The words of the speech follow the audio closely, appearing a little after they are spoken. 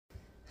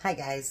Hi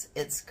guys,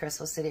 it's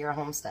Crystal City or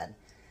Homestead.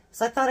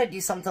 So I thought I'd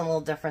do something a little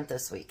different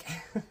this week.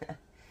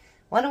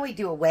 Why don't we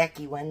do a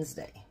Wacky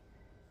Wednesday?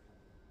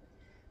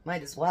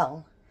 Might as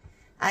well.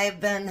 I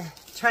have been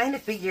trying to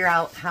figure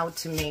out how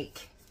to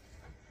make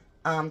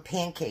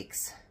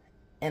pancakes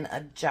in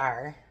a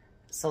jar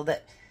so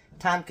that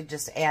Tom could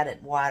just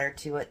add water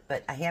to it,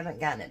 but I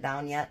haven't gotten it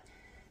down yet.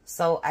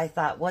 So I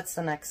thought, what's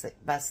the next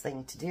best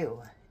thing to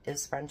do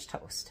is French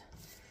toast.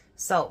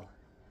 So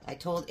I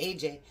told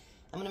AJ,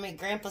 I'm going to make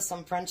Grandpa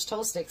some French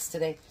toast sticks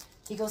today.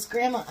 He goes,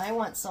 Grandma, I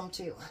want some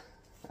too.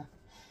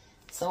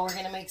 So we're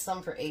going to make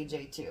some for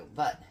AJ too.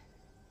 But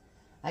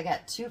I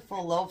got 2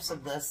 full loaves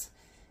of this.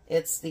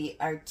 It's the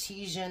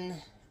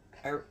artesian,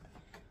 or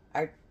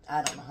I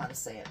don't know how to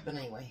say it, but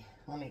anyway,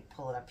 let me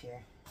pull it up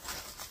here.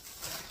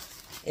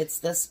 It's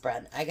this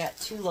bread. I got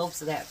 2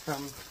 loaves of that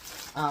from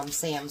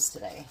Sam's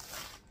today.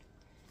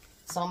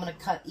 So I'm going to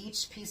cut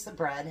each piece of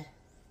bread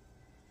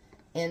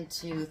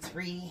into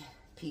 3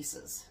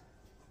 pieces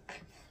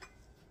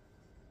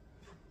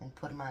and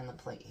put them on the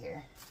plate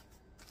here.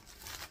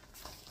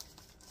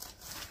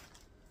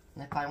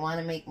 And if I want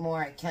to make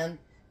more, I can.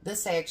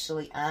 This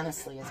actually,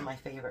 honestly, is my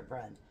favorite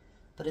bread,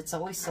 but it's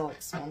always so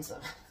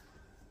expensive.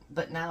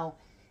 But now,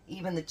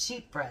 even the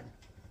cheap bread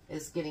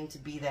is getting to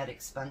be that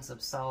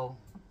expensive, so,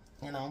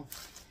 you know,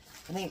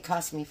 I think it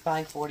cost me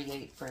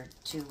 $5.48 for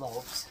 2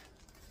 loaves.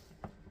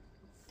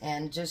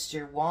 And just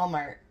your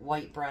Walmart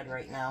white bread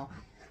right now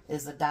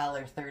is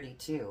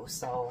 $1.32,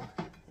 so,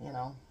 you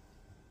know,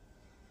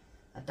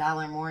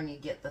 $1 more and you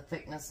get the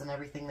thickness and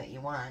everything that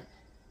you want.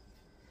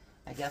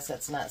 I guess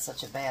that's not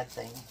such a bad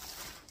thing.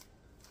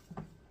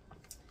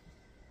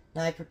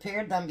 Now, I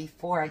prepared them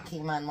before I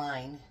came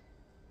online.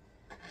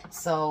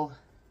 So,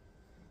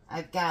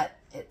 I've got,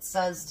 it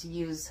says to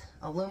use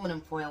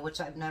aluminum foil,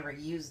 which I've never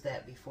used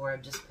that before.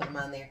 I've just put them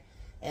on there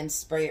and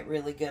spray it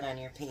really good on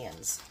your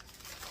pans.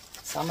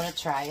 So, I'm going to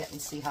try it and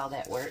see how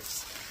that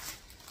works.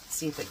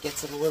 See if it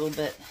gets it a little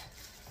bit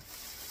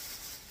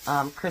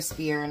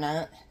crispier or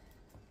not.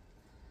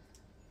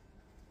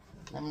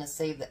 I'm going to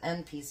save the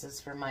end pieces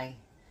for my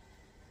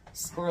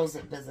squirrels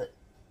that visit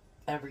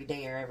every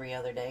day or every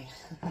other day.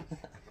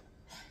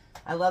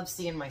 I love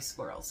seeing my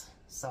squirrels.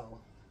 So,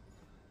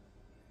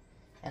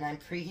 and I'm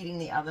preheating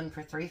the oven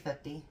for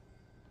 350.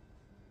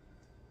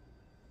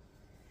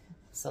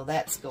 So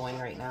that's going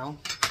right now.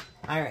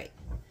 All right.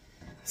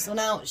 So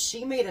now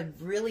she made a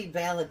really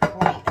valid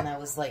point, and I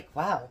was like,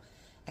 wow,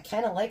 I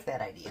kind of like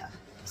that idea.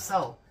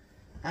 So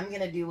I'm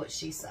going to do what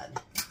she said.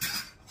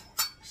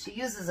 She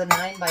uses a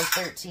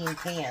 9x13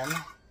 pan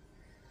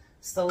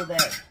so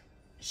that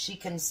she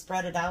can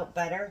spread it out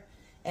better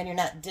and you're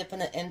not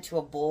dipping it into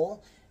a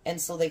bowl,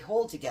 and so they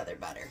hold together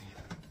better.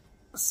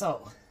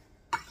 So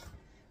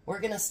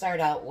we're going to start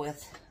out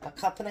with 1.5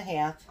 cups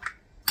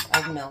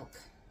of milk.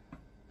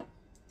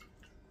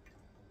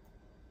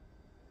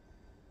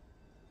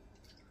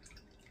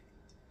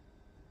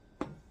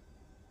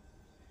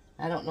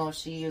 I don't know if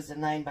she used a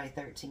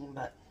 9x13,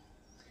 but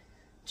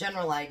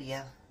general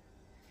idea.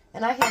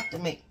 And I have to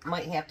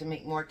might have to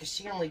make more because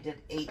she only did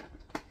 8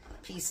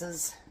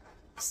 pieces,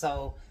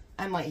 so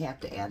I might have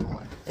to add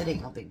more. It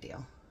ain't no big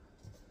deal.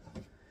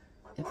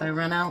 If I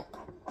run out,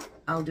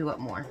 I'll do it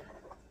more.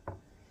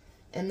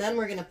 And then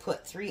we're going to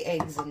put 3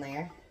 eggs in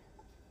there.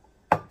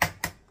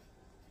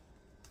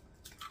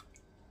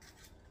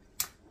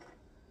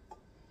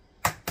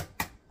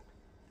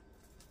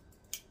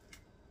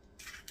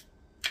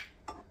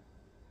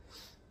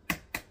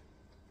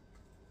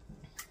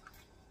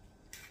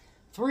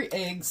 Three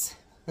eggs.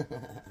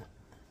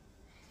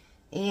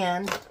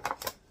 And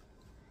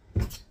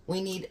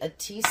we need a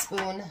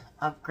teaspoon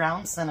of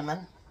ground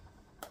cinnamon.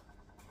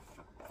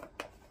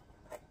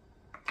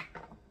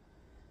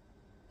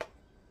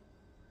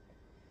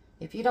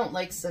 If you don't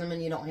like cinnamon,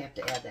 you don't have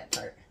to add that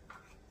part.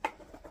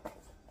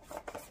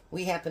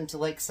 We happen to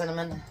like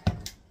cinnamon,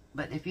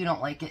 but if you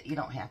don't like it, you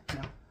don't have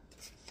to.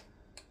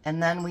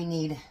 And then we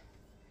need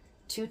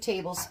 2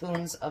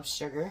 tablespoons of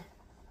sugar.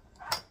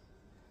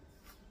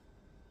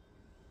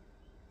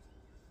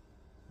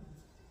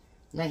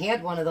 And I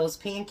had one of those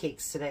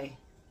pancakes today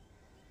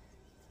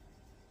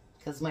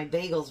because my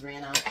bagels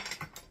ran out.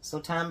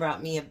 So Tom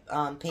brought me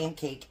a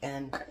pancake,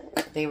 and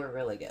they were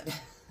really good.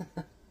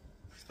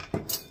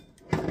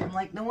 I'm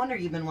like, no wonder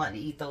you've been wanting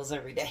to eat those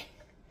every day.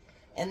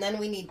 And then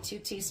we need 2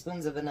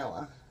 teaspoons of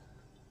vanilla.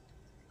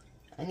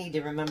 I need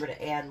to remember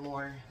to add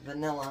more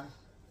vanilla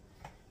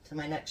to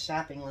my next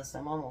shopping list.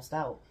 I'm almost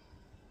out.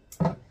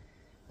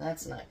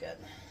 That's not good.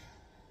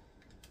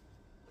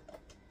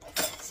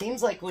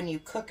 Seems like when you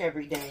cook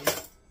every day,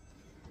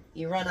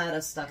 you run out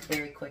of stuff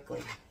very quickly.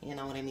 You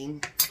know what I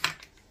mean?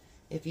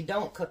 If you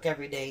don't cook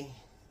every day,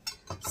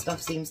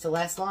 stuff seems to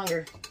last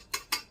longer.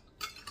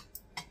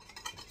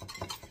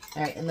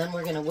 Alright, and then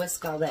we're going to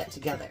whisk all that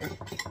together.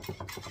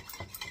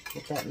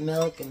 Get that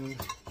milk and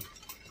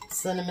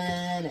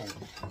cinnamon and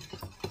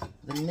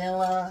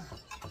vanilla.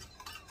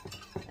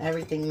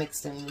 Everything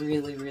mixed in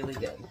really, really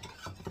good.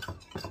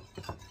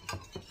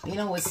 You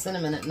know, with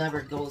cinnamon, it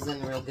never goes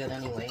in real good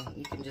anyway.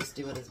 You can just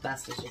do it as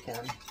best as you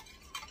can.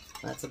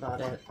 That's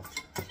about it.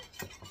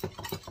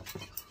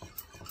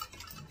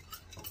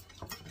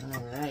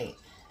 All right.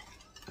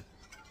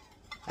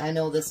 I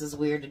know this is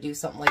weird to do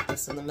something like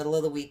this in the middle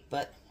of the week,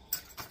 but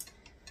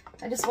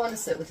I just want to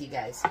sit with you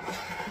guys.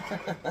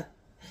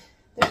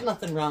 There's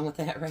nothing wrong with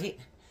that, right?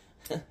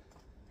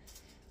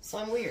 So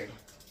I'm weird.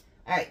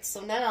 All right,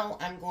 so now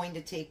I'm going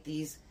to take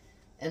these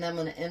and I'm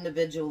going to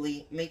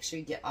individually make sure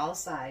you get all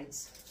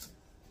sides.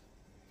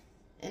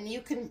 And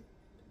you can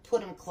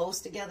put them close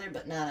together,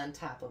 but not on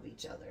top of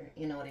each other.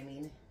 You know what I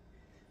mean?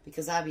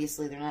 Because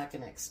obviously they're not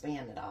going to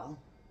expand at all.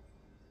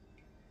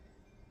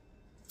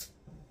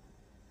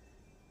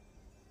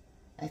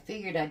 I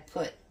figured I'd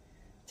put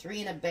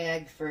 3 in a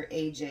bag for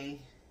AJ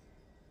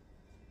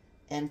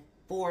and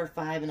 4 or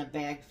 5 in a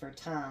bag for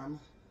Tom.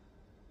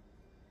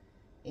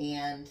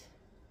 And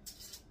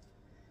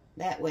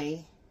that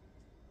way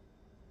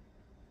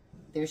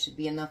there should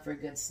be enough for a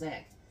good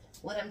snack.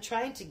 What I'm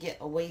trying to get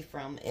away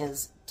from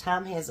is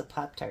Tom has a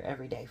Pop-Tart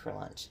every day for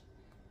lunch.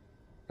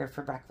 Or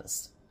for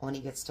breakfast when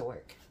he gets to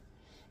work.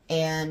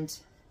 And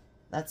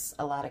that's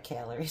a lot of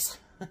calories.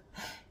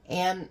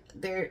 And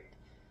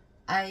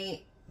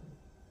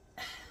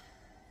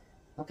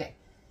okay.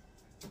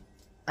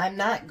 I'm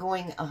not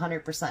going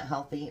 100%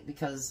 healthy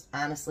because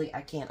honestly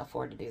I can't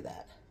afford to do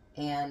that.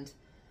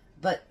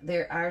 But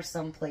there are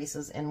some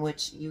places in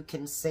which you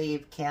can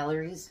save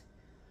calories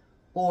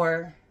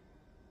or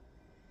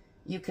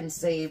you can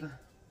save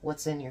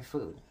what's in your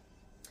food.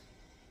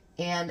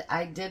 And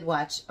I did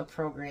watch a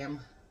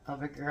program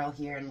of a girl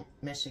here in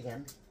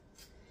Michigan.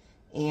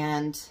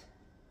 And,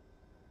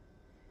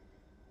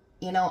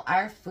 you know,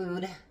 our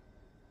food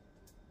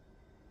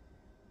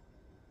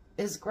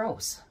is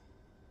gross.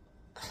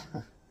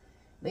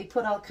 They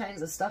put all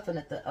kinds of stuff in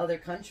it that other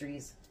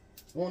countries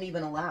won't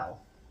even allow.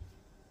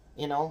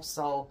 You know,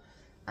 so,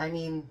 I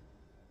mean,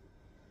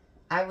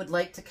 I would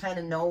like to kind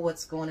of know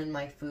what's going in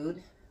my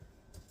food.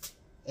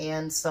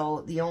 And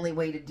so the only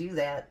way to do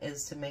that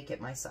is to make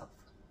it myself.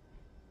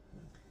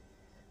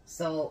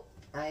 So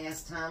I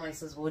asked Tom, I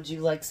says, would you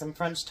like some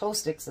French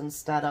toast sticks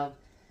instead of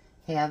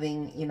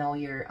having, you know,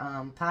 your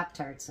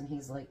Pop-Tarts? And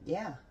he's like,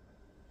 yeah.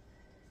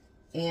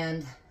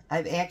 And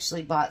I've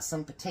actually bought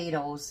some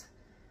potatoes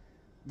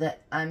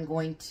that I'm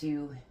going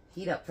to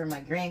heat up for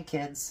my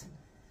grandkids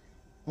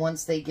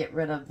once they get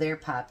rid of their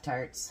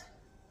Pop-Tarts,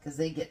 because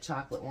they get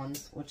chocolate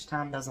ones, which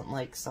Tom doesn't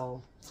like,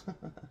 so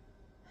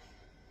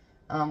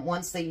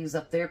once they use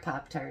up their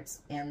Pop-Tarts,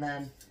 and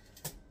then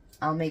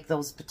I'll make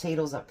those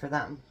potatoes up for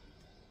them.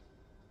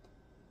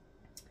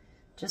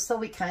 Just so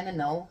we kind of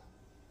know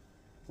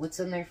what's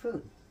in their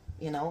food,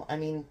 you know? I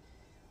mean,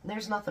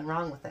 there's nothing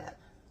wrong with that.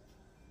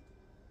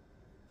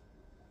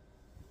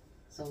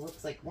 So it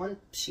looks like one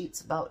sheet's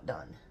about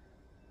done.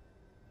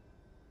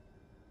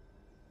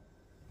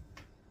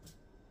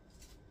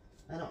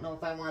 I don't know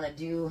if I want to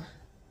do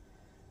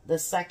the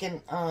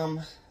second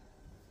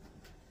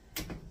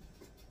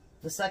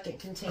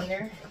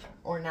container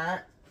or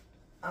not.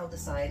 I'll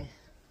decide.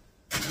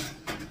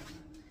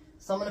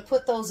 So I'm going to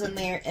put those in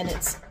there, and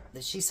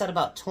she said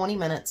about 20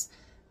 minutes.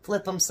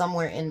 Flip them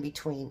somewhere in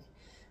between.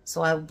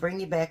 So I'll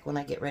bring you back when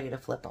I get ready to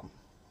flip them.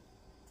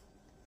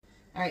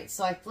 Alright,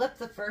 so I flipped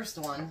the first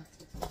one,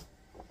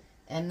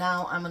 and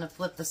now I'm going to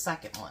flip the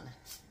second one.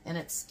 And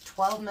it's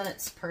 12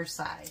 minutes per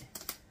side.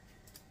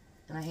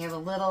 And I have a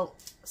little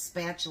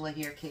spatula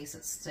here in case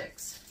it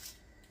sticks,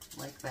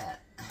 like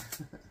that.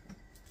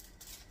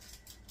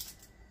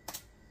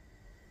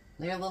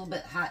 They're a little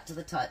bit hot to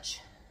the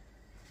touch.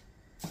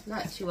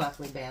 Not too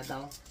awfully bad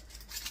though.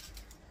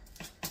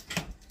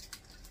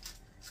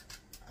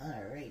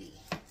 Alrighty.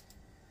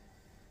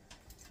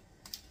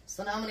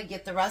 So now I'm going to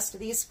get the rest of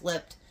these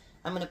flipped.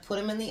 I'm going to put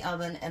them in the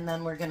oven, and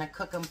then we're going to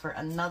cook them for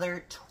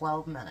another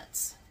 12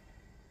 minutes.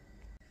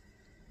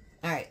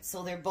 Alright,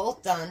 so they're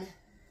both done.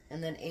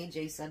 And then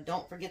AJ said,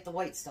 don't forget the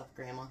white stuff,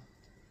 Grandma.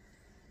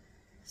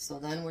 So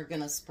then we're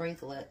going to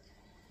sprinkle it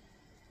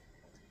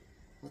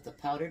with the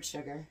powdered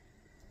sugar.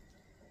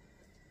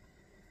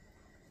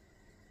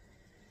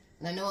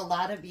 And I know a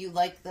lot of you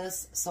like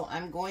this, so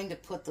I'm going to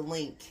put the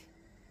link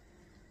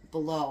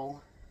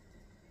below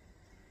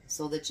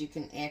so that you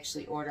can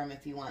actually order them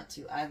if you want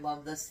to. I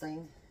love this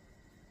thing.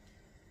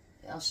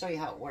 I'll show you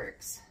how it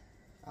works.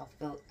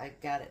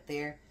 I've got it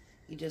there.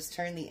 You just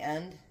turn the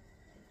end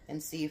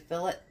and see you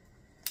fill it.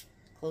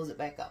 Close it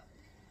back up.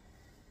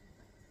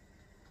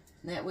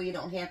 And that way you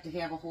don't have to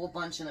have a whole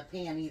bunch in a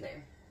pan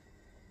either.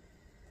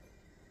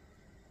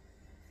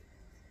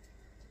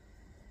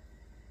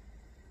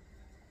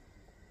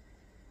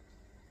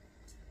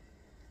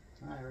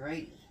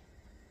 Alrighty.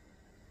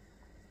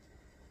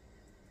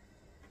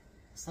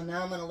 So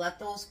now I'm going to let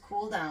those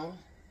cool down.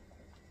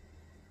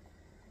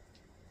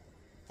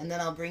 And then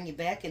I'll bring you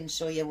back and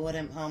show you how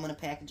I'm going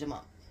to package them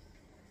up.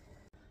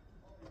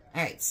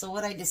 Alright, so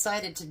what I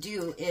decided to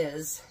do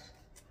is,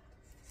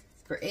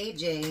 for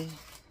AJ,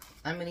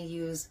 I'm going to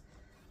use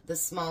the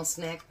small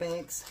snack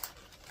bags,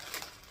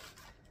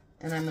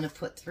 and I'm going to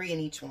put 3 in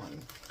each one.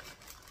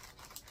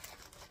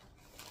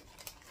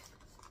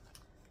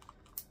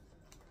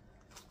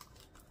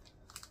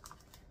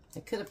 I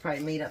could have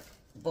probably made up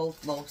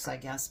both loaves, I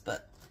guess,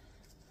 but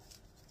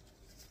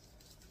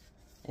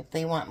if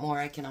they want more,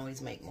 I can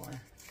always make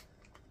more.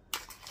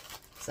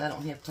 So I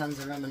don't have tons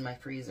of room in my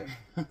freezer.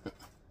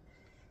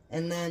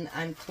 And then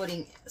I'm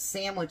putting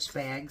sandwich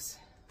bags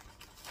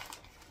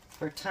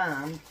for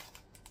Tom.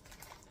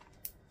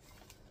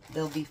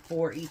 There'll be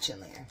 4 each in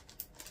there.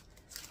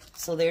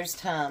 So there's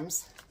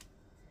Tom's.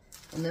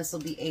 And this will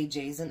be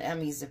AJ's and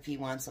Emmy's if he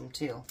wants them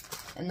too.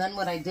 And then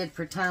what I did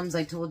for Tom's,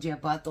 I told you I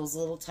bought those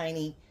little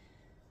tiny,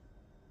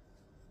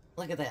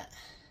 look at that.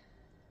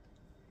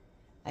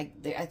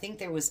 I think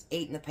there was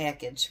 8 in the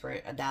package for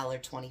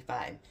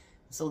 $1.25.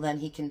 So then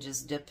he can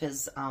just dip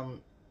his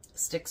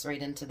sticks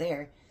right into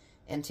there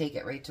and take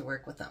it right to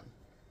work with them.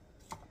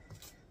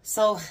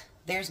 So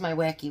there's my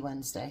Wacky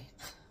Wednesday.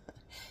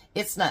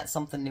 It's not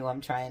something new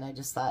I'm trying. I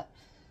just thought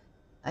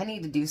I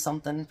need to do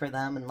something for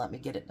them and let me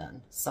get it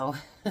done. So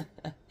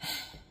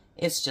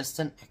it's just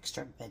an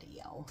extra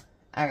video.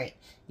 All right.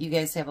 You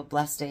guys have a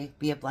blessed day.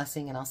 Be a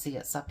blessing, and I'll see you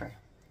at supper.